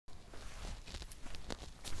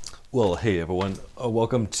Well, hey everyone,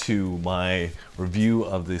 welcome to my review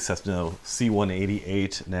of the Cessna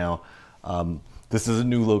C-188. Now, this is a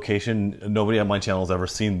new location. Nobody on my channel has ever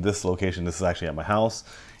seen this location. This is actually at my house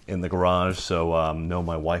in the garage, so no,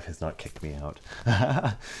 my wife has not kicked me out.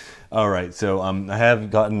 All right, so I have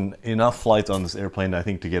gotten enough flights on this airplane, I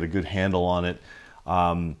think, to get a good handle on it.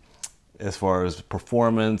 As far as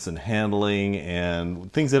performance and handling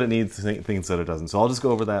and things that it needs, things that it doesn't. So I'll just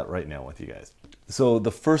go over that right now with you guys. So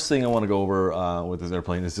the first thing I want to go over with this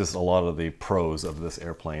airplane is just a lot of the pros of this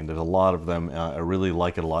airplane. There's a lot of them. I really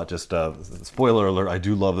like it a lot. Just spoiler alert, I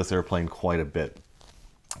do love this airplane quite a bit.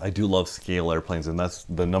 I do love scale airplanes, and that's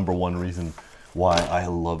the #1 reason why I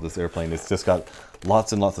love this airplane. It's just got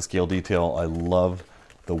lots and lots of scale detail. I love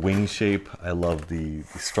the wing shape. I love the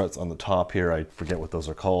struts on the top here. I forget what those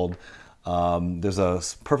are called. There's a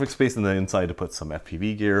perfect space in the inside to put some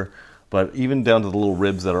FPV gear. But even down to the little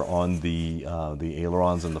ribs that are on the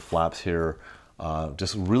ailerons and the flaps here,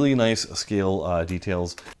 just really nice scale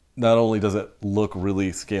details. Not only does it look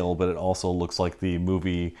really scale, but it also looks like the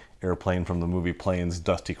movie airplane from the movie Planes,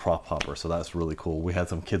 Dusty Crophopper. So that's really cool. We had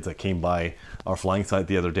some kids that came by our flying site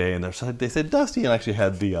the other day, and they said Dusty, and actually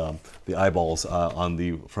had the eyeballs on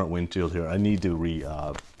the front windshield here. I need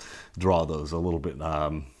to draw those a little bit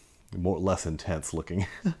less intense looking.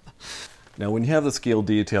 Now, when you have the scale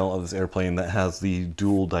detail of this airplane that has the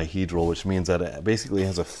dual dihedral, which means that it basically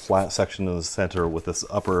has a flat section in the center with this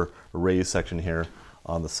upper raised section here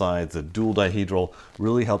on the sides, the dual dihedral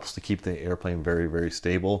really helps to keep the airplane very, very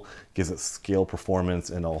stable, gives it scale performance,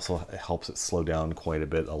 and also helps it slow down quite a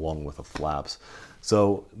bit along with the flaps.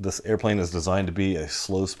 So this airplane is designed to be a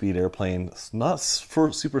slow speed airplane. It's not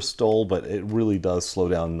for super stall, but it really does slow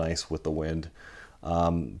down nice with the wind.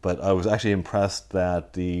 But I was actually impressed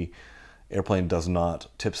that the airplane does not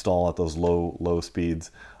tip stall at those low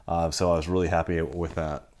speeds, so I was really happy with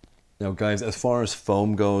that. Now guys, as far as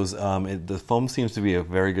foam goes, the foam seems to be a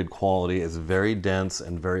very good quality. It's very dense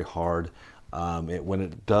and very hard. When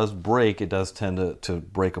it does break, it does tend to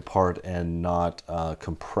break apart and not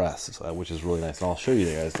compress, which is really nice. And I'll show you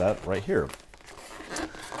guys that right here.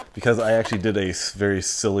 Because I actually did a very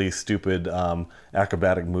silly, stupid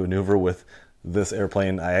acrobatic maneuver with this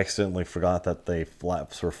airplane. I accidentally forgot that the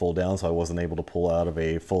flaps were full down, so I wasn't able to pull out of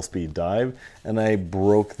a full speed dive, and I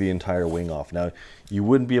broke the entire wing off. Now, you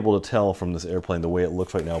wouldn't be able to tell from this airplane the way it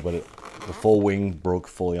looks right now, but the full wing broke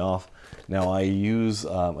fully off. Now, I use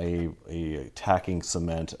a tacking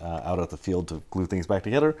cement out at the field to glue things back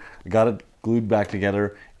together. I got it glued back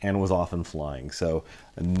together and was off and flying. So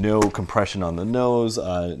no compression on the nose,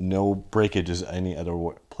 no breakages any other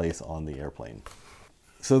place on the airplane.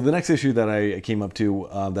 So the next issue that I came up to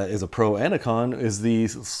that is a pro and a con is the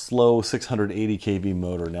slow 680 kV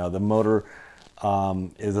motor. Now the motor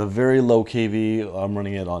is a very low kV. I'm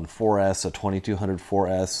running it on 4S, a 2200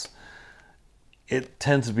 4S. It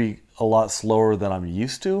tends to be a lot slower than I'm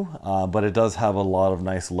used to, but it does have a lot of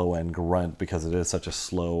nice low end grunt because it is such a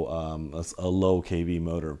slow, a low kV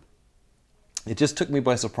motor. It just took me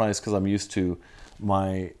by surprise because I'm used to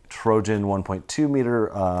my Trojan 1.2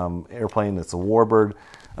 meter airplane. It's a Warbird,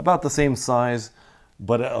 about the same size,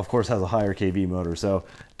 but it, of course, has a higher kV motor. So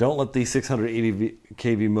don't let the 680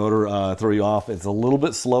 kV motor throw you off. It's a little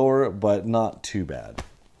bit slower, but not too bad.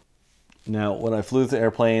 Now, when I flew the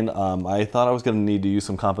airplane, I thought I was going to need to use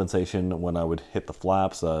some compensation when I would hit the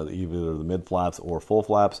flaps, either the mid flaps or full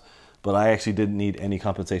flaps, but I actually didn't need any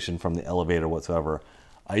compensation from the elevator whatsoever.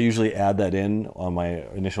 I usually add that in on my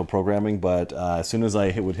initial programming, but as soon as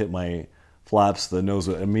I would hit my flaps, the nose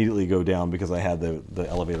would immediately go down because I had the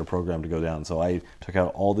elevator program to go down. So I took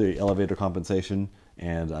out all the elevator compensation,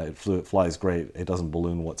 and it flies great. It doesn't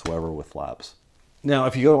balloon whatsoever with flaps. Now,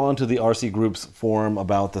 if you go onto the RC Group's forum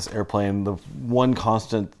about this airplane, the one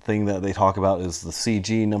constant thing that they talk about is the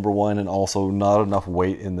CG, #1, and also not enough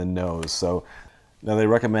weight in the nose. So now they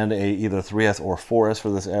recommend either 3S or 4S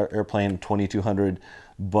for this airplane, 2200,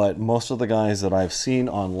 but most of the guys that I've seen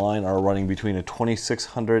online are running between a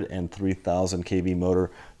 2600 and 3000 kV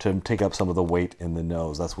motor to take up some of the weight in the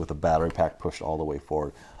nose. That's with the battery pack pushed all the way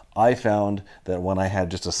forward. I found that when I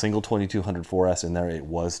had just a single 2200 4S in there, it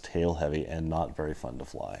was tail heavy and not very fun to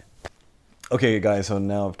fly. Okay guys, so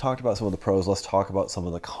now I've talked about some of the pros, let's talk about some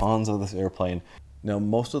of the cons of this airplane. Now,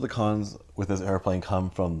 most of the cons with this airplane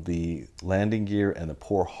come from the landing gear and the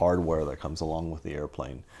poor hardware that comes along with the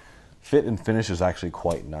airplane. Fit and finish is actually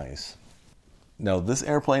quite nice. Now, this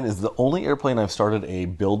airplane is the only airplane I've started a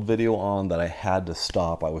build video on that I had to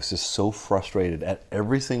stop. I was just so frustrated at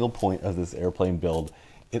every single point of this airplane build.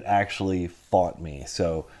 It actually fought me.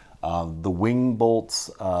 So the wing bolts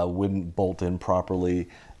wouldn't bolt in properly.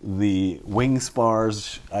 The wing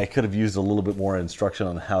spars, I could have used a little bit more instruction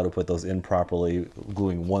on how to put those in properly,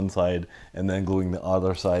 gluing one side and then gluing the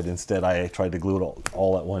other side. Instead, I tried to glue it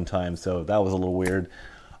all at one time, so that was a little weird.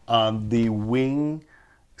 The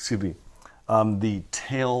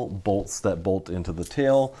tail bolts that bolt into the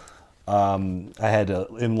tail, I had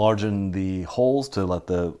to enlarge the holes to let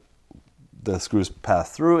the screws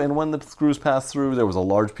pass through, and when the screws passed through, there was a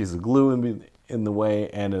large piece of glue in the way,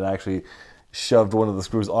 and it actually shoved one of the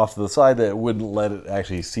screws off to the side that it wouldn't let it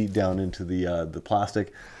actually seat down into the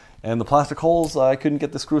plastic. And the plastic holes, I couldn't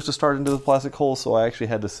get the screws to start into the plastic holes, so I actually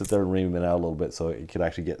had to sit there and ream it out a little bit so it could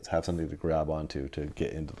actually have something to grab onto to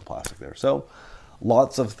get into the plastic there. So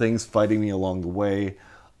lots of things fighting me along the way.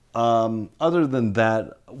 Other than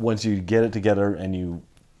that, once you get it together and you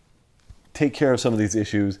take care of some of these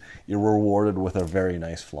issues, you're rewarded with a very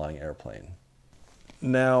nice flying airplane.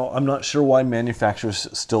 Now, I'm not sure why manufacturers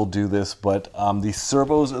still do this, but the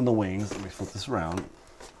servos in the wings, let me flip this around.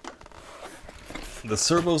 The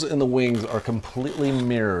servos in the wings are completely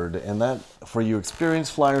mirrored, and that, for you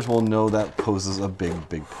experienced flyers, will know that poses a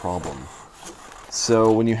big problem.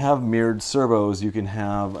 So when you have mirrored servos, you can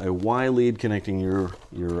have a Y lead connecting your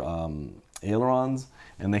ailerons,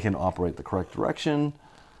 and they can operate the correct direction.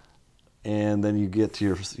 And then you get to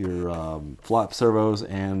your flap servos,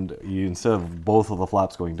 and you, instead of both of the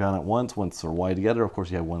flaps going down at once they're Y together, of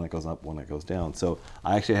course you have one that goes up, one that goes down. So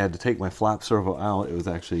I actually had to take my flap servo out. It was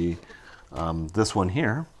actually this one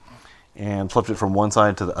here, and flipped it from one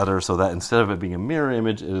side to the other, so that instead of it being a mirror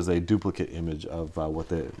image, it is a duplicate image of what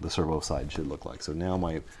the servo side should look like. So now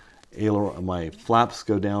my flaps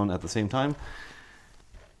go down at the same time.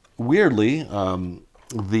 Weirdly,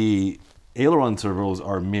 the aileron servos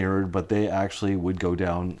are mirrored, but they actually would go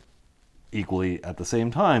down equally at the same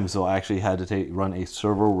time. So I actually had to run a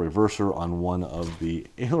servo reverser on one of the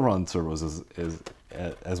aileron servos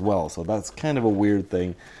as well. So that's kind of a weird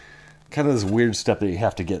thing, kind of this weird step that you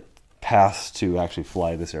have to get past to actually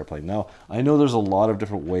fly this airplane. Now, I know there's a lot of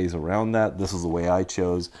different ways around that. This is the way I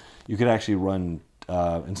chose. You could actually run,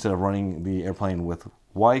 instead of running the airplane with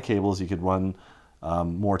Y cables, you could run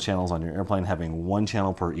more channels on your airplane, having one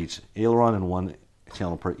channel per each aileron and one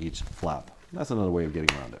channel per each flap. That's another way of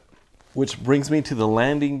getting around it. Which brings me to the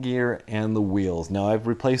landing gear and the wheels. Now, I've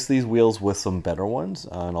replaced these wheels with some better ones,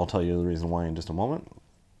 and I'll tell you the reason why in just a moment.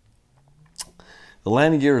 The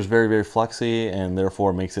landing gear is very flexy, and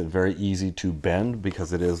therefore makes it very easy to bend,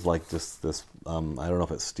 because it is like this I don't know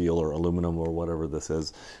if it's steel or aluminum or whatever this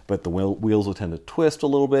is, but the wheels will tend to twist a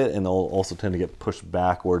little bit, and they'll also tend to get pushed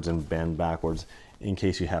backwards and bend backwards in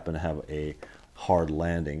case you happen to have a hard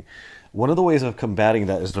landing. One of the ways of combating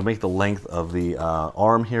that is to make the length of the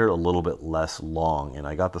arm here a little bit less long, and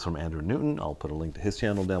I got this from Andrew Newton. I'll put a link to his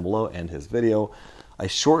channel down below and his video. I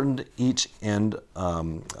shortened each end.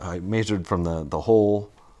 I measured from the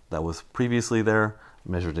hole that was previously there,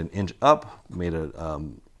 measured an inch up, made a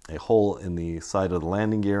hole in the side of the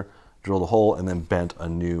landing gear, drilled a hole, and then bent a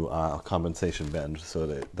new compensation bend so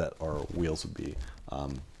that our wheels would be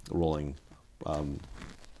rolling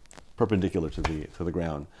perpendicular to the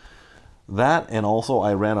ground. That, and also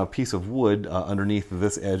I ran a piece of wood underneath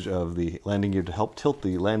this edge of the landing gear to help tilt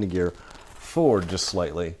the landing gear forward just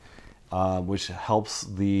slightly, which helps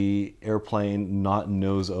the airplane not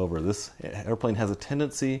nose over. This airplane has a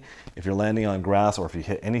tendency, if you're landing on grass or if you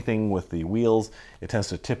hit anything with the wheels, it tends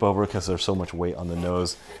to tip over because there's so much weight on the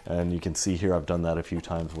nose, and you can see here I've done that a few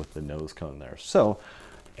times with the nose cone there. So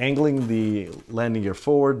angling the landing gear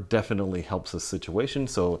forward definitely helps this situation.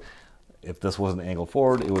 So if this wasn't angled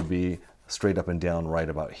forward, it would be straight up and down right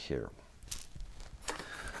about here.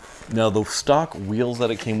 Now, the stock wheels that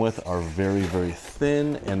it came with are very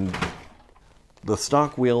thin, and the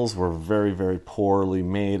stock wheels were very poorly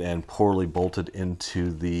made and poorly bolted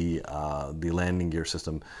into the landing gear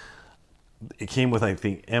system. It came with, I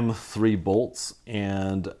think, M3 bolts,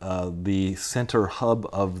 and the center hub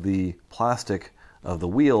of the plastic of the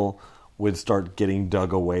wheel would start getting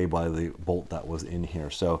dug away by the bolt that was in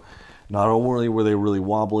here. So not only were they really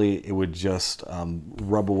wobbly, it would just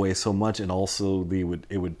rub away so much, and also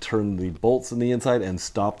it would turn the bolts in the inside and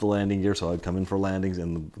stop the landing gear. So I'd come in for landings,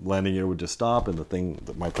 and the landing gear would just stop, and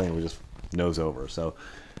my plane would just nose over. So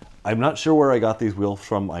I'm not sure where I got these wheels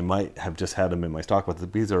from. I might have just had them in my stock,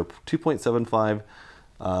 but these are 2.75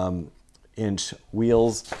 inch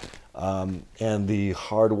wheels. And the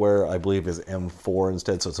hardware, I believe, is M4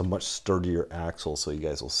 instead, so it's a much sturdier axle, so you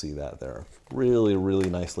guys will see that there. Really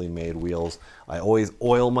nicely made wheels. I always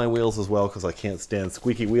oil my wheels as well, because I can't stand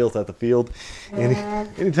squeaky wheels at the field.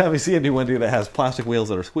 Anytime I see anyone that has plastic wheels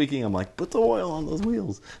that are squeaking, I'm like, put the oil on those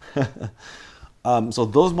wheels. So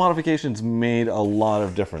those modifications made a lot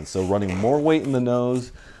of difference. So running more weight in the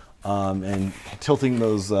nose and tilting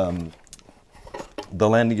those the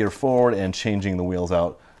landing gear forward and changing the wheels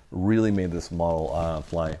out really made this model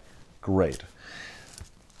fly great.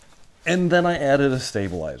 And then I added a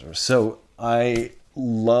stabilizer. So I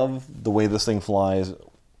love the way this thing flies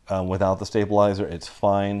without the stabilizer. It's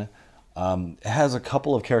fine. It has a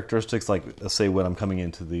couple of characteristics, like let's say when I'm coming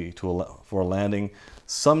into for a landing,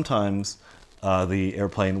 sometimes the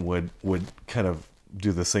airplane would kind of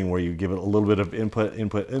do this thing where you give it a little bit of input,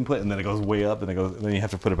 and then it goes way up, and then you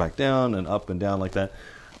have to put it back down and up and down like that.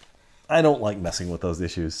 I don't like messing with those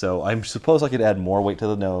issues, so I suppose I could add more weight to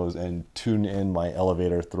the nose and tune in my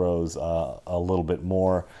elevator throws a little bit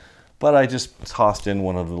more. But I just tossed in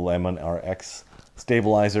one of the Lemon RX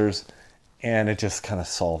stabilizers, and it just kind of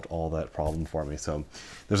solved all that problem for me. So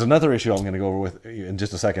there's another issue I'm going to go over with in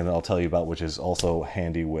just a second that I'll tell you about, which is also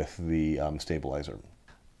handy with the stabilizer.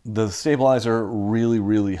 The stabilizer really,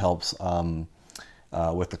 really helps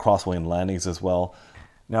with the crosswind landings as well.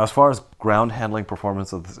 Now, as far as ground handling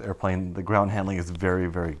performance of this airplane, the ground handling is very,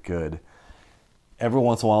 very good. Every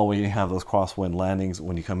once in a while when you have those crosswind landings,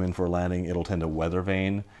 when you come in for a landing, it'll tend to weather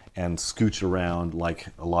vane and scooch around like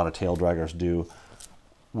a lot of tail draggers do.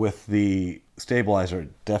 With the stabilizer,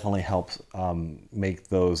 it definitely helps make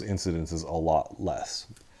those incidences a lot less.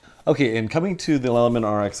 Okay, and coming to the Element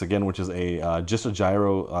RX again, which is just a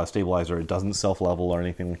gyro stabilizer. It doesn't self-level or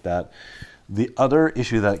anything like that. The other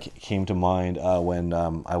issue that came to mind when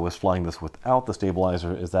I was flying this without the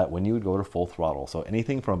stabilizer is that when you would go to full throttle, so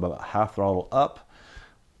anything from about half throttle up,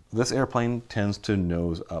 this airplane tends to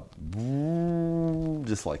nose up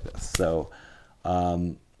just like this. So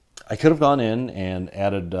I could have gone in and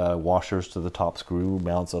added washers to the top screw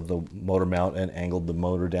mounts of the motor mount and angled the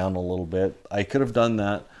motor down a little bit. I could have done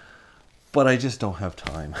that, but I just don't have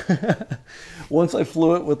time. Once I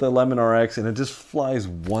flew it with the Lemon RX, and it just flies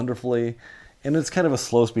wonderfully, and it's kind of a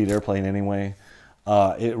slow speed airplane anyway.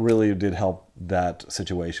 It really did help that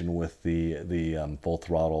situation with the full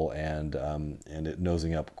throttle and it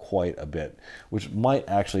nosing up quite a bit, which might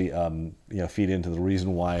actually feed into the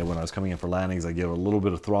reason why when I was coming in for landings, I give it a little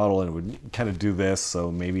bit of throttle and it would kind of do this.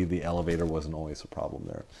 So maybe the elevator wasn't always a problem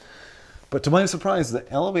there. But to my surprise, the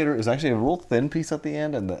elevator is actually a real thin piece at the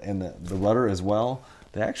end, and the rudder as well.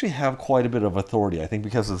 They actually have quite a bit of authority, I think,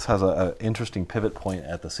 because this has an interesting pivot point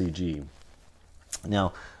at the CG.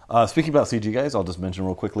 Now, speaking about CG, guys, I'll just mention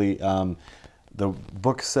real quickly. The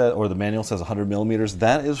book said, or the manual says 100 millimeters.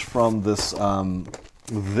 That is from this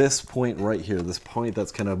this point right here, this point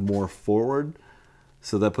that's kind of more forward.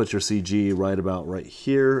 So that puts your CG right about right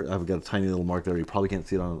here. I've got a tiny little mark there. You probably can't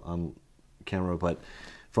see it on camera, but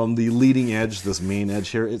from the leading edge, this main edge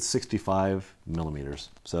here, it's 65 millimeters.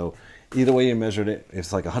 So either way you measured it,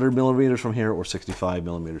 it's like 100 millimeters from here or 65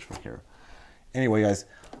 millimeters from here. Anyway, guys,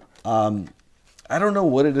 I don't know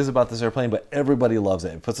what it is about this airplane, but everybody loves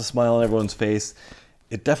it. It puts a smile on everyone's face.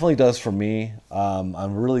 It definitely does for me.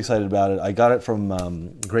 I'm really excited about it. I got it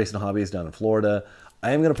from Grayson Hobbies down in Florida.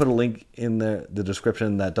 I am going to put a link in the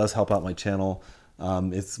description that does help out my channel.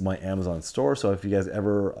 It's my Amazon store, so if you guys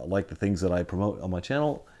ever like the things that I promote on my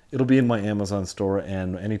channel, it'll be in my Amazon store,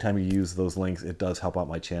 and anytime you use those links, it does help out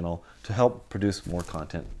my channel to help produce more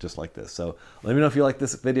content just like this. So let me know if you like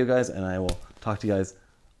this video, guys, and I will talk to you guys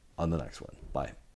on the next one. Bye.